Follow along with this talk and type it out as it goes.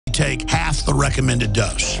take half the recommended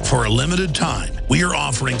dose. For a limited time, we are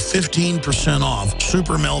offering 15% off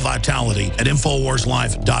Super Male Vitality at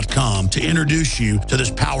InfoWarsLife.com to introduce you to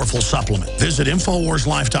this powerful supplement. Visit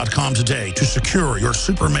InfoWarsLife.com today to secure your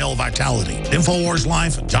Super Male Vitality.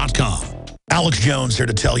 InfoWarsLife.com. Alex Jones here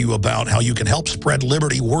to tell you about how you can help spread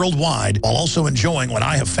liberty worldwide while also enjoying what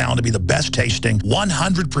I have found to be the best tasting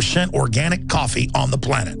 100% organic coffee on the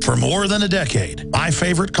planet. For more than a decade, my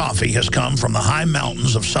favorite coffee has come from the high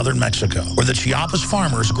mountains of southern Mexico, where the Chiapas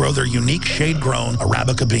farmers grow their unique shade-grown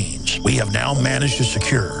Arabica beans. We have now managed to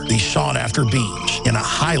secure these sought-after beans in a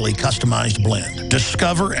highly customized blend.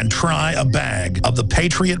 Discover and try a bag of the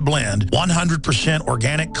Patriot Blend 100%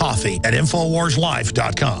 organic coffee at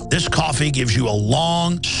InfoWarsLife.com. This coffee gives you a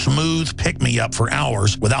long, smooth pick-me-up for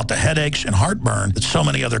hours without the headaches and heartburn that so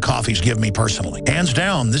many other coffees give me personally. Hands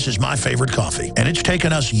down, this is my favorite coffee, and it's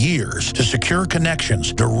taken us years to secure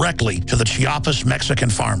connections directly to the Chiapas Mexican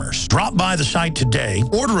farmers. Drop by the site today,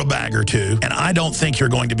 order a bag or two, and I don't think you're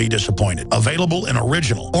going to be disappointed. Available in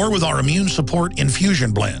original or with our Immune Support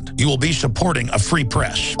Infusion Blend. You will be supporting a free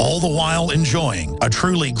press, all the while enjoying a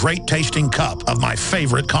truly great-tasting cup of my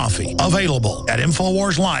favorite coffee. Available at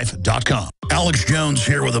InfoWarsLife.com. Alex Jones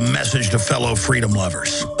here with a message to fellow freedom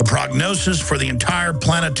lovers. The prognosis for the entire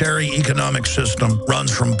planetary economic system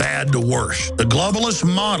runs from bad to worse. The globalist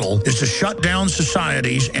model is to shut down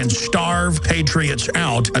societies and starve patriots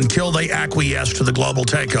out until they acquiesce to the global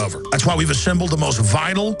takeover. That's why we've assembled the most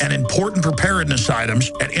vital and important preparedness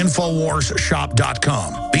items at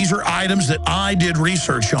InfoWarsShop.com. These are items that I did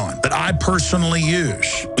research on, that I personally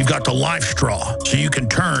use. We've got the Life Straw, so you can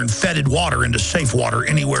turn fetid water into safe water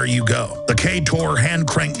anywhere you go. The K-Tor hand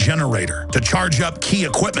crank generator to charge up key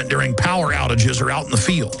equipment during power outages or out in the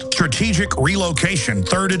field. Strategic Relocation,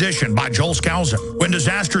 3rd edition by Joel Skousen. When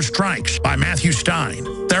Disaster Strikes by Matthew Stein.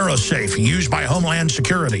 ThyroSafe, used by Homeland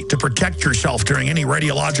Security to protect yourself during any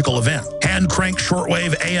radiological event. Hand crank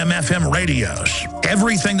shortwave AM/FM radios.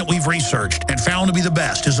 Everything that we've researched and found to be the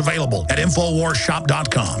best is available at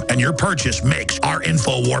InfoWarsShop.com, and your purchase makes our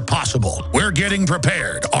InfoWar possible. We're getting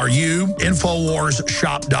prepared. Are you?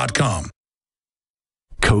 InfoWarsShop.com.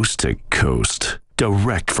 Coast to coast,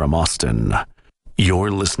 direct from Austin.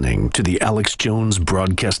 You're listening to the Alex Jones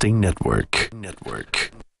Broadcasting Network.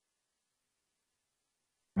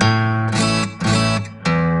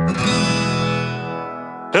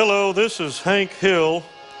 Hello, this is Hank Hill,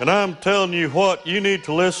 and I'm telling you what, you need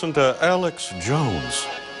to listen to Alex Jones.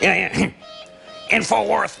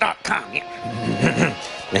 Infowars.com.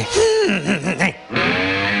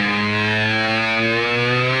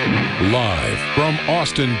 Live from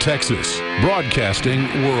Austin, Texas, broadcasting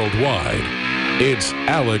worldwide, it's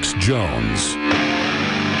Alex Jones.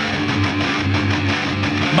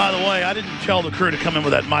 By the way, I didn't tell the crew to come in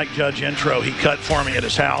with that Mike Judge intro he cut for me at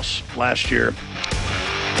his house last year.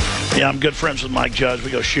 Yeah, I'm good friends with Mike Judge.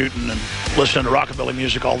 We go shooting and listen to rockabilly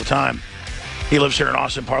music all the time. He lives here in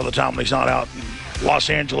Austin part of the time when he's not out in Los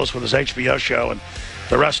Angeles with his HBO show and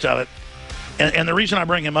the rest of it. And the reason I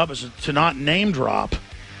bring him up is to not name drop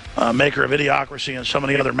maker of Idiocracy and so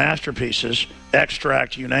many other masterpieces,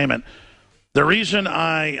 Extract, you name it. The reason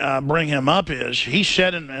I bring him up is he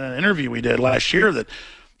said in an interview we did last year that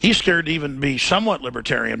he's scared to even be somewhat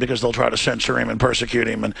libertarian because they'll try to censor him and persecute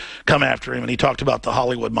him and come after him. And he talked about the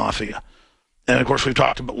Hollywood Mafia. And, of course, we've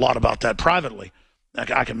talked a lot about that privately.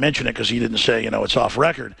 I can mention it because he didn't say, it's off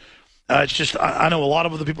record. It's just I know a lot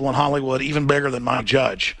of other people in Hollywood, even bigger than Mike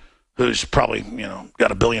Judge, who's probably,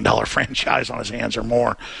 got $1 billion franchise on his hands or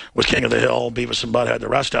more with King of the Hill, Beavis and Butthead, the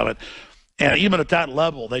rest of it. And even at that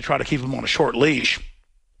level, they try to keep him on a short leash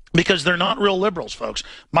because they're not real liberals, folks.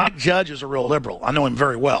 Mike Judge is a real liberal. I know him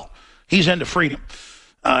very well. He's into freedom.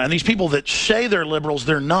 And these people that say they're liberals,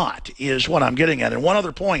 they're not, is what I'm getting at. And one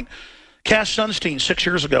other point, Cass Sunstein 6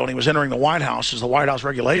 years ago when he was entering the White House, as the White House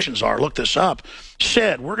regulations are, look this up,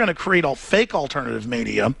 said we're going to create a fake alternative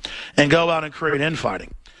media and go out and create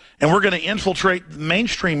infighting. And we're going to infiltrate the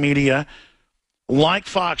mainstream media like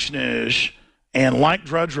Fox News and like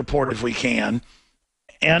Drudge Report if we can,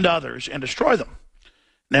 and others, and destroy them.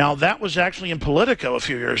 Now, that was actually in Politico a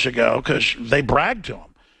few years ago because they bragged to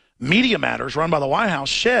them. Media Matters, run by the White House,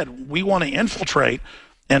 said we want to infiltrate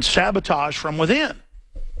and sabotage from within.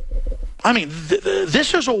 I mean,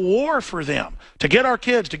 this is a war for them, to get our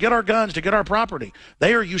kids, to get our guns, to get our property.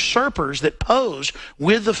 They are usurpers that pose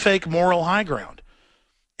with the fake moral high ground.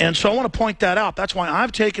 And so I want to point that out. That's why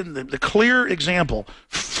I've taken the clear example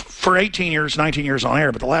for 18 years, 19 years on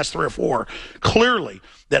air, but the last 3 or 4, clearly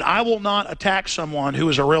that I will not attack someone who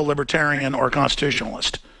is a real libertarian or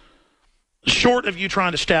constitutionalist, short of you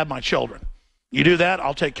trying to stab my children. You do that,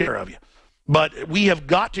 I'll take care of you. But we have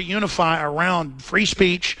got to unify around free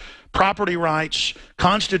speech, property rights,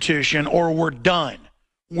 Constitution, or we're done.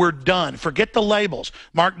 We're done. Forget the labels.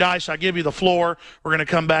 Mark Dice, I give you the floor. We're going to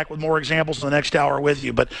come back with more examples in the next hour with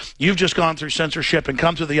you. But you've just gone through censorship and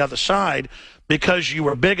come to the other side because you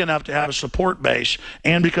were big enough to have a support base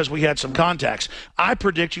and because we had some contacts. I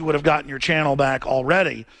predict you would have gotten your channel back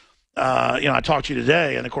already. I talked to you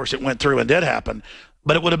today, and, of course, it went through and did happen.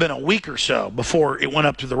 But it would have been a week or so before it went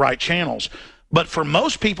up to the right channels. But for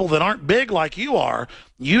most people that aren't big like you are,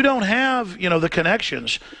 you don't have, the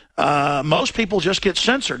connections. Most people just get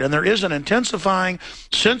censored, and there is an intensifying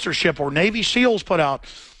censorship where Navy SEALs put out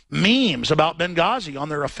memes about Benghazi on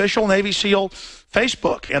their official Navy SEAL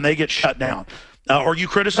Facebook, and they get shut down. Or you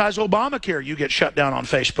criticize Obamacare, you get shut down on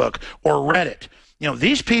Facebook or Reddit.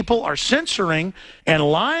 These people are censoring and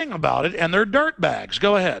lying about it, and they're dirtbags.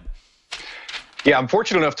 Go ahead. Yeah, I'm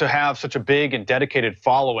fortunate enough to have such a big and dedicated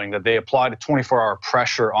following that they applied a 24-hour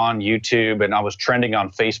pressure on YouTube, and I was trending on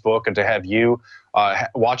Facebook, and to have you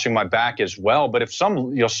watching my back as well. But if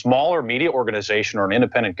some smaller media organization or an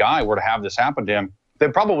independent guy were to have this happen to him,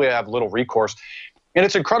 they'd probably have little recourse. And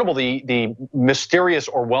it's incredible, the mysterious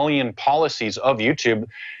Orwellian policies of YouTube.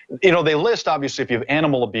 They list, obviously, if you have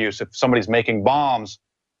animal abuse, if somebody's making bombs,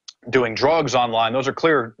 doing drugs online, those are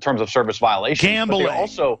clear terms of service violations. Gambling.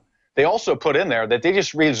 But they also put in there that they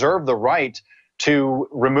just reserve the right to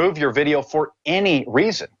remove your video for any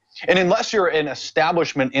reason. And unless you're an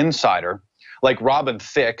establishment insider, like Robin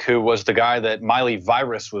Thicke, who was the guy that Miley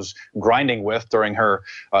Virus was grinding with during her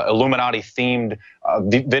Illuminati-themed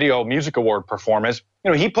video music award performance,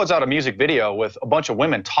 he puts out a music video with a bunch of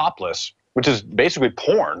women topless, which is basically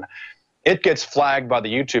porn. It gets flagged by the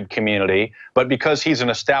YouTube community, but because he's an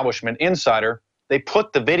establishment insider, they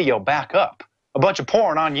put the video back up. A bunch of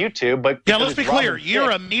porn on YouTube, but yeah, let's be clear.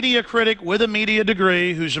 You're a media critic with a media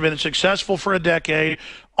degree who's been successful for a decade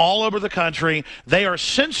all over the country. They are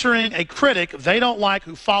censoring a critic they don't like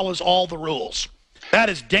who follows all the rules. That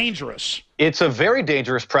is dangerous. It's a very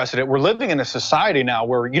dangerous precedent. We're living in a society now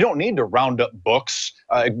where you don't need to round up books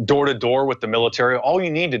door to door with the military. All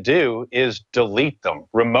you need to do is delete them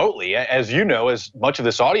remotely. As you know, as much of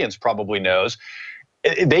this audience probably knows,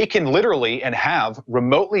 they can literally and have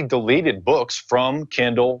remotely deleted books from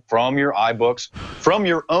Kindle, from your iBooks, from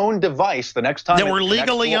your own device the next time that were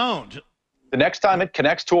legally owned. The next time it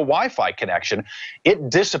connects to a Wi-Fi connection, it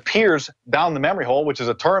disappears down the memory hole, which is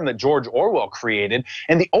a term that George Orwell created.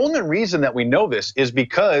 And the only reason that we know this is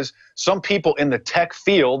because some people in the tech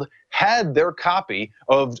field had their copy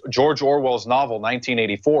of George Orwell's novel,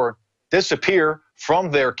 1984, disappear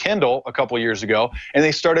from their Kindle a couple years ago, and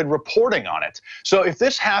they started reporting on it. So if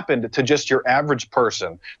this happened to just your average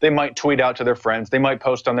person, they might tweet out to their friends, they might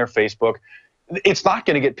post on their Facebook. It's not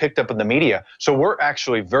going to get picked up in the media. So we're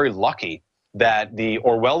actually very lucky that the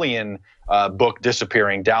Orwellian book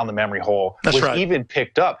disappearing down the memory hole was even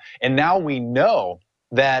picked up. And now we know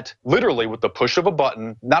that literally with the push of a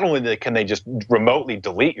button, not only can they just remotely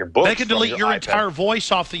delete your books. They can delete your entire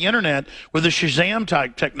voice off the internet with the Shazam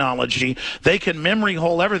type technology. They can memory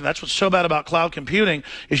hole everything. That's what's so bad about cloud computing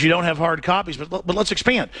is you don't have hard copies. But let's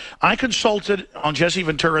expand. I consulted on Jesse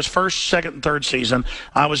Ventura's first, second, and third season.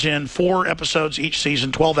 I was in 4 episodes each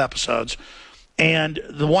season, 12 episodes. And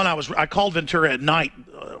the one I called Ventura at night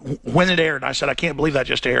when it aired, and I said, I can't believe that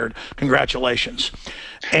just aired. Congratulations.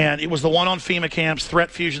 And it was the one on FEMA camps, threat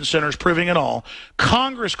fusion centers, proving it all.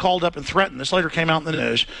 Congress called up and threatened, this later came out in the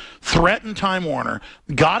news, threatened Time Warner,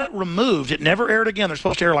 got it removed. It never aired again. They're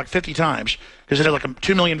supposed to air like 50 times because it had like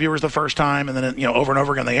 2 million viewers the first time, and then over and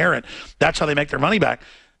over again they air it. That's how they make their money back.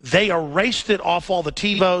 They erased it off all the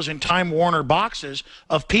TiVos and Time Warner boxes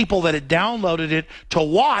of people that had downloaded it to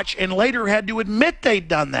watch and later had to admit they'd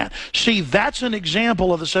done that. See, that's an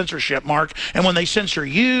example of the censorship, Mark. And when they censor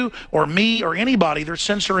you or me or anybody, they're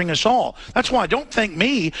censoring us all. That's why don't thank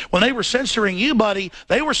me. When they were censoring you, buddy,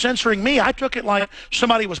 they were censoring me. I took it like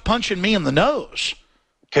somebody was punching me in the nose.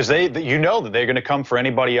 Because you know that they're going to come for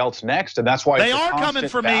anybody else next, and that's why they are coming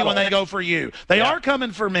for me when they go for you. They are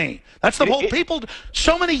coming for me. That's the whole people.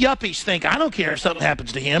 So many yuppies think I don't care if something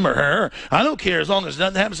happens to him or her. I don't care as long as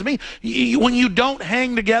nothing happens to me. When you don't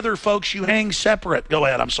hang together, folks, you hang separate. Go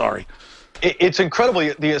ahead. I'm sorry. It's incredible.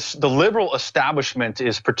 The liberal establishment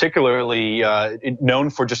is particularly known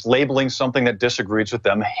for just labeling something that disagrees with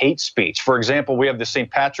them hate speech. For example, we have the St.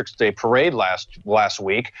 Patrick's Day parade last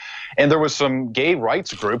week, and there was some gay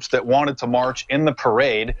rights groups that wanted to march in the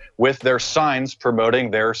parade with their signs promoting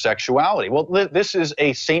their sexuality. Well, this is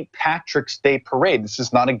a St. Patrick's Day parade. This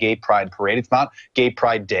is not a gay pride parade. It's not Gay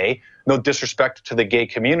Pride Day. no disrespect to the gay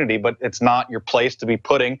community, but it's not your place to be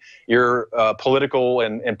putting your political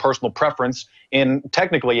and personal preference in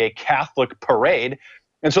technically a Catholic parade.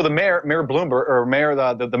 And so the Mayor Bloomberg, or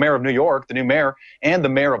the mayor of New York, the new mayor, and the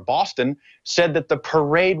mayor of Boston said that the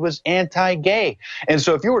parade was anti-gay. And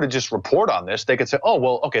so if you were to just report on this, they could say, oh,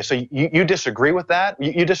 well, okay, so you disagree with that?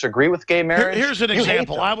 You disagree with gay marriage? Here's an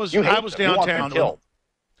example. I was downtown.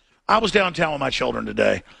 I was downtown with my children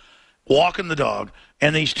today, walking the dog,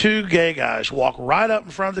 and these two gay guys walked right up in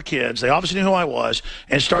front of the kids. They obviously knew who I was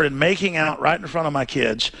and started making out right in front of my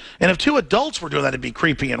kids. And if two adults were doing that, it'd be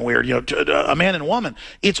creepy and weird, you know, a man and woman.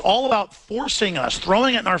 It's all about forcing us,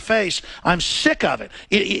 throwing it in our face. I'm sick of it.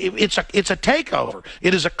 It's a takeover.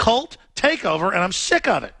 It is a cult takeover, and I'm sick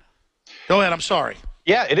of it. Go ahead. I'm sorry.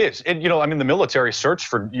 Yeah, it is. And, you know, I mean, the military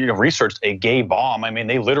researched a gay bomb. I mean,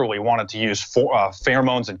 they literally wanted to use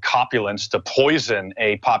pheromones and copulants to poison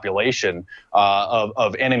a population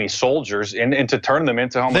of enemy soldiers and to turn them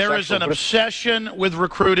into homosexuals. There is an obsession with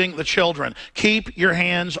recruiting the children. Keep your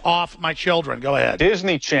hands off my children. Go ahead.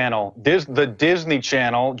 Disney Channel, the Disney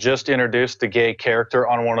Channel just introduced the gay character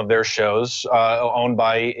on one of their shows, owned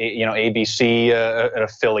by, you know, ABC, an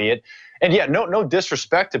affiliate. And yeah, no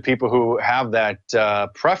disrespect to people who have that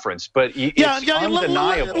preference, but it's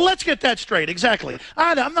undeniable. Let's get that straight. Exactly.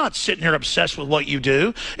 I'm not sitting here obsessed with what you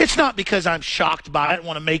do. It's not because I'm shocked by it and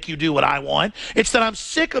want to make you do what I want. It's that I'm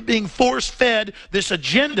sick of being force-fed this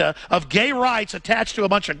agenda of gay rights attached to a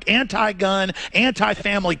bunch of anti-gun,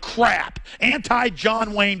 anti-family crap,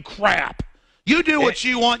 anti-John Wayne crap. You do what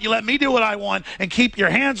you want. You let me do what I want, and keep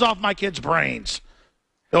your hands off my kids' brains.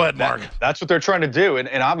 Go ahead, Mark. That's what they're trying to do.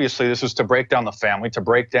 And obviously this is to break down the family, to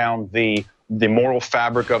break down the moral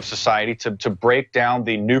fabric of society, to break down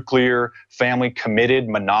the nuclear family committed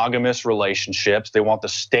monogamous relationships. They want the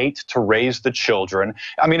state to raise the children.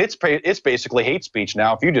 I mean, it's basically hate speech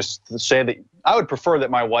now. If you just say that I would prefer that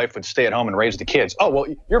my wife would stay at home and raise the kids. Oh, well,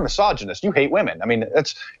 you're a misogynist. You hate women. I mean,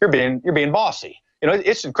 you're being bossy. You know,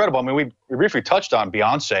 it's incredible. I mean, we briefly touched on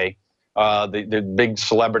Beyonce, the big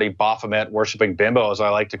celebrity Baphomet worshiping bimbo, as I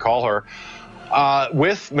like to call her,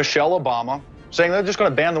 with Michelle Obama saying they're just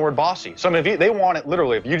going to ban the word bossy. So I mean, if they want it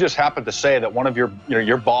literally, if you just happen to say that one of your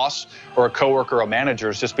boss or a coworker or a manager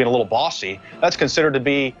is just being a little bossy, that's considered to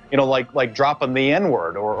be, you know, like dropping the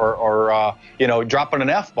N-word or you know, dropping an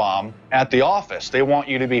F-bomb at the office. They want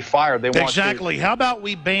you to be fired. They want exactly. How about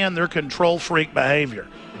we ban their control freak behavior?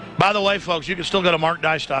 By the way, folks, you can still go to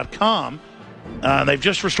markdice.com. They've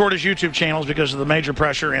just restored his YouTube channels because of the major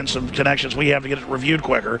pressure and some connections we have to get it reviewed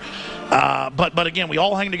quicker. But again, we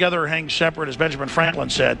all hang together or hang separate, as Benjamin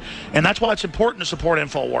Franklin said. And that's why it's important to support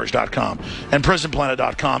Infowars.com and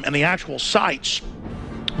PrisonPlanet.com and the actual sites,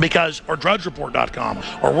 because, or DrudgeReport.com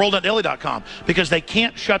or WorldNetDaily.com, because they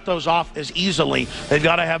can't shut those off as easily. They've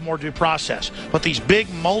got to have more due process. But these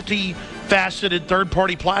big, multi-faceted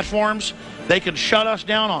third-party platforms, they can shut us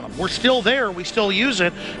down on them. We're still there. We still use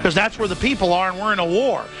it because that's where the people are, and we're in a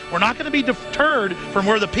war. We're not going to be deterred from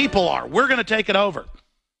where the people are. We're going to take it over.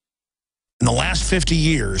 In the last 50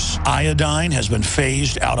 years, iodine has been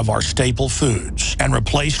phased out of our staple foods and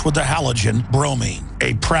replaced with the halogen bromine,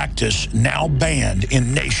 a practice now banned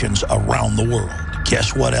in nations around the world.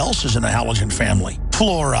 Guess what else is in the halogen family?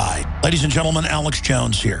 Fluoride. Ladies and gentlemen, Alex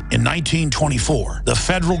Jones here. In 1924, the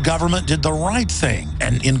federal government did the right thing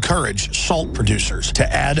and encouraged salt producers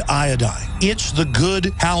to add iodine. It's the good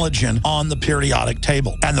halogen on the periodic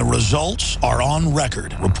table, and the results are on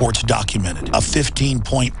record. Reports documented a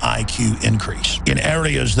 15-point IQ increase in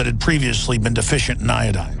areas that had previously been deficient in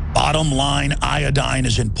iodine. Bottom line, iodine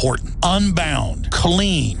is important. Unbound,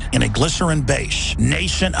 clean, in a glycerin base.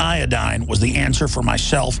 Nascent iodine was the answer for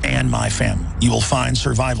myself and my family. You will find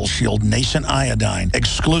Survival Shield Nascent Iodine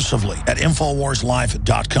exclusively at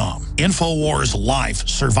InfoWarsLife.com. InfoWars Life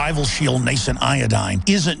Survival Shield Nascent Iodine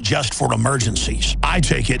isn't just for emergencies. I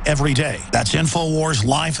take it every day. That's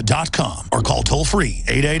InfoWarsLife.com or call toll-free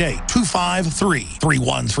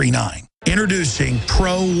 888-253-3139. Introducing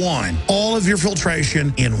Pro One. All of your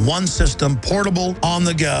filtration in one system, portable, on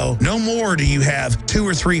the go. No more do you have 2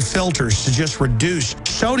 or 3 filters to just reduce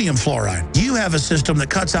sodium fluoride. You have a system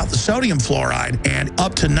that cuts out the sodium fluoride and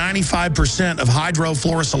up to 95% of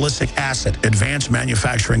hydrofluorosilicic acid. Advanced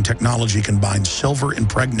manufacturing technology combines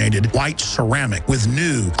silver-impregnated white ceramic with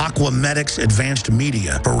new Aquamedics advanced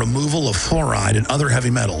media for removal of fluoride and other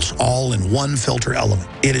heavy metals, all in one filter element.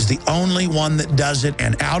 It is the only one that does it,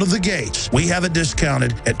 and out of the gate, rates. We have it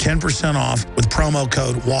discounted at 10% off with promo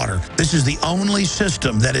code WATER. This is the only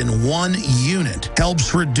system that in one unit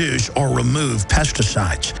helps reduce or remove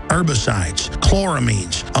pesticides, herbicides,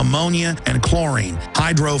 chloramines, ammonia, and chlorine,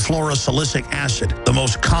 hydrofluorosilicic acid, the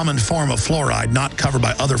most common form of fluoride not covered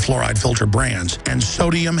by other fluoride filter brands, and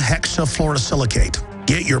sodium hexafluorosilicate.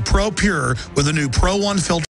 Get your Pro Pure with the new Pro 1 filter